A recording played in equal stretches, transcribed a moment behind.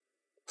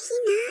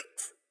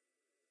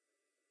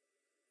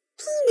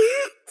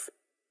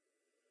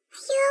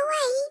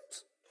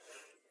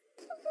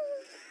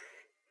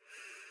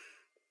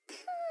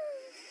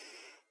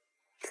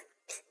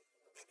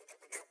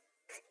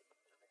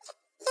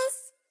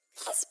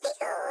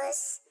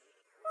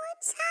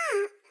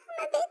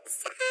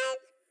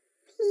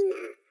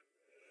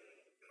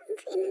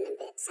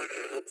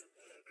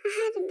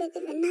bit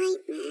of a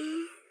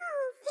nightmare.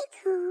 Oh,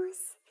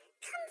 Pickles,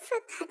 come for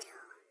a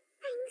cuddle.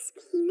 Thanks,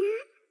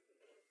 Peanut.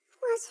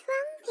 What's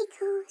wrong,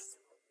 Pickles?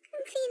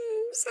 I'm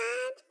feeling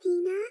sad,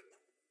 Peanut.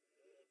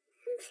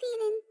 I'm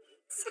feeling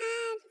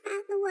sad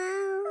about the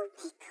world. Oh,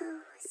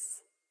 Pickles.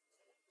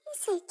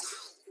 It's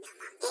okay. Come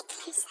on, get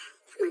closer.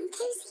 Come on,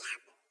 cozy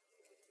up.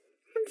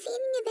 I'm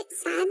feeling a bit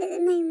sad at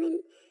the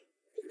moment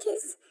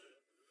because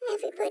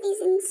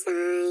everybody's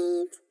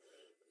inside.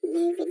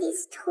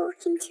 Nobody's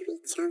talking to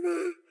each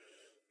other.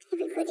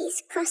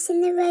 Everybody's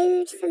crossing the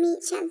road from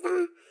each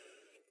other.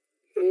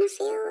 And I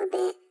feel a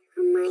bit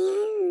on my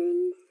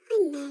own. I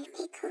know,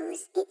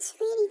 Pickles. It's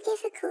really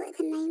difficult at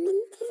the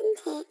moment, isn't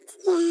it?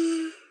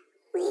 Yeah,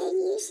 we're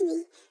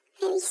usually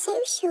very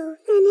social.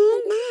 I know.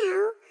 But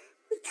now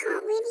we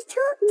can't really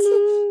talk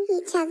to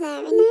each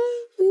other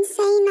and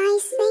say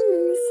nice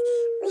things.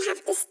 We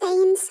have to stay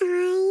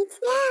inside.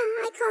 Yeah,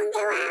 I can't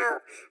go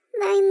out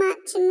very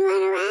much and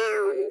run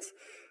around.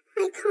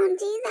 I can't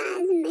do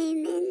that at the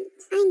moment.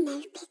 I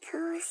know,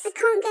 Pickles. I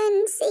can't go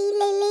and see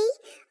Lily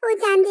or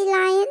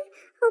Dandelion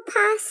or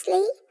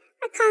Parsley.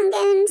 I can't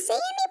go and see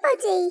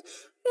anybody.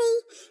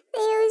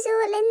 They're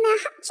all in their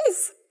hutches.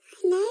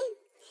 I know.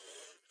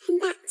 And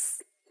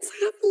that's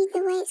sadly the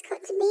way it's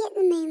got to be at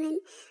the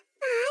moment.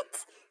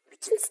 But we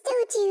can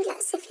still do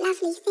lots of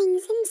lovely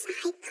things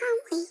inside,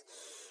 can't we?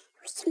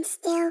 We can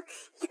still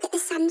look at the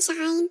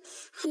sunshine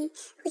and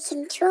we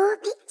can draw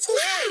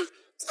pictures.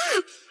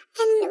 Yeah.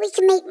 And we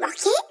can make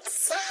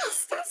rockets.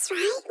 Yes, that's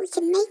right. We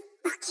can make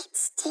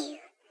rockets too.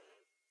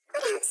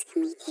 What else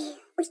can we do?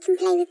 We can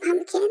play with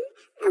Pumpkin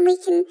and we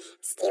can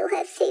steal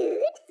her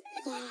food.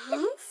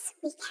 Yes,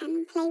 we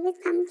can play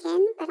with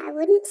Pumpkin, but I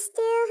wouldn't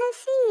steal her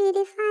food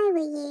if I were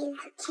you.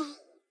 Okay,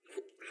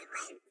 I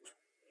won't.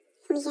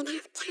 We can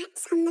have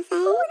chats on the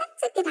phone. Oh,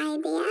 that's a good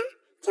idea.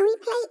 Can we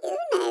play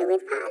Uno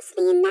with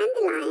Parsley and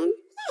Dandelion?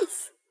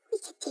 Yes, we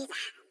could do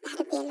that.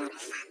 That'd be a lot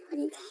of fun,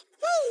 wouldn't it?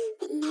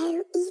 But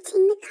no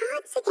eating the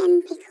cards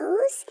again,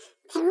 Pickles.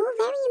 They're all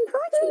very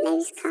important,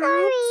 those cards.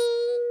 Sorry.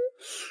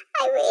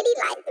 I really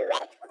like the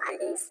red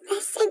ones.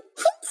 They're so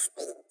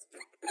tasty.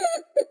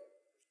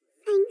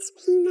 Thanks,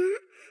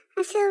 Peanut.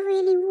 I feel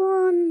really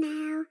warm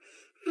now.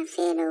 I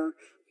feel all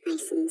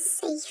nice and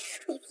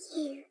safe with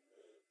you.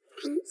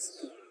 Thank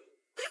you.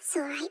 That's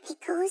all right,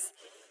 Pickles.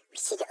 We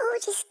should all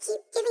just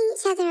keep giving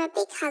each other a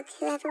big hug,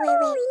 whoever we're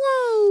with.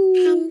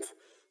 Yay! And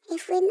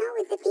if we're not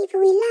with the people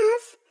we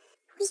love,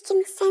 we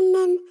can send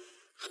them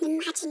an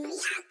imaginary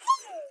hug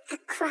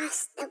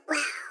across the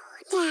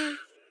world. Yeah,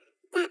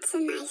 that's a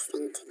nice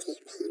thing to do,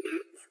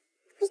 Peanut.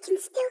 We can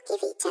still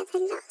give each other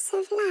lots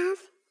of love,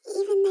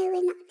 even though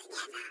we're not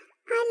together.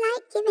 I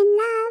like giving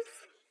love.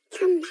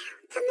 Come now,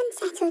 come and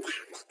settle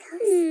down,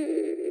 Pickles.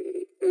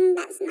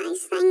 That's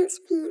nice, thanks,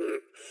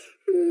 Peanut.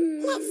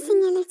 Let's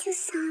sing a little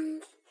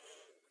song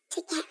to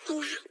get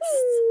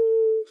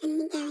relaxed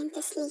and go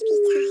into sleepy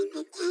time,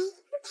 okay?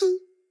 Okay.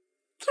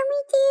 Can we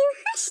do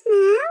Hush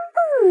now?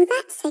 Oh,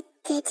 that's a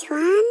good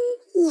one.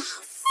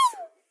 Yes.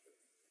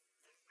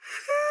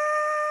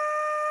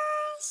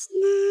 Hush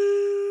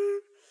now,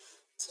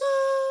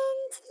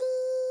 gently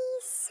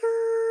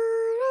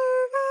soar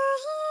over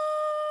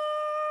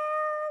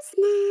hills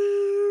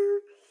now.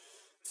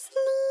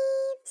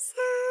 Sleep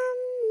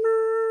some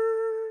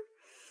more.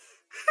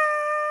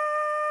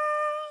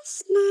 Hush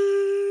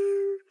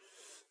now,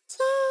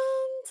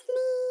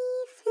 gently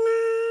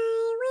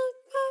fly with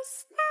the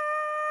stars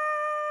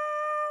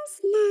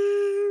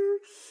now.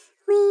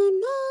 We're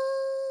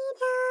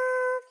made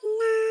of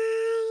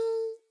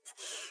light.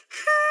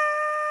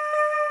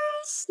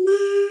 Hush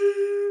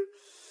now,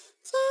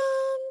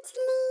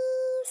 gently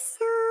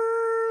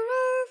soar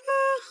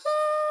over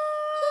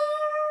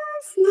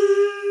hills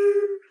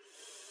now.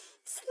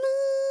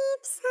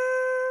 Sleep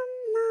some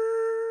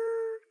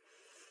more.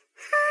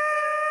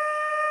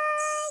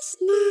 Hush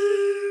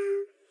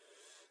now,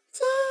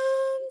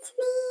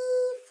 gently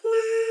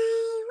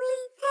fly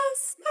with the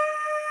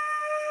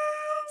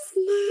stars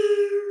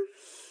now.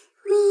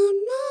 We're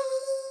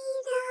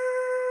made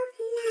of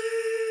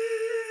light.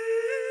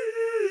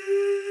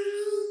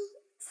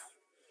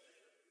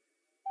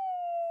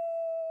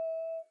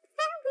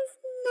 That was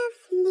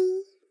lovely.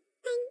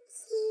 Thank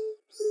you,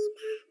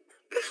 Peanut.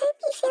 I hope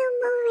you feel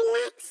more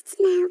relaxed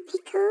now,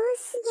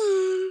 Pickles.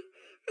 Yeah,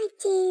 I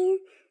do.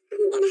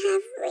 I'm gonna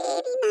have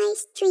really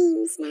nice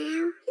dreams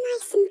now.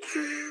 Nice and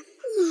calm.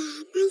 Yeah,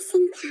 nice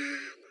and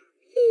calm.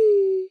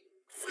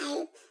 So,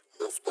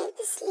 let's go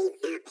to sleep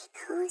now,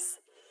 Pickles.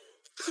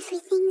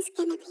 Everything's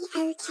gonna be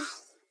okay.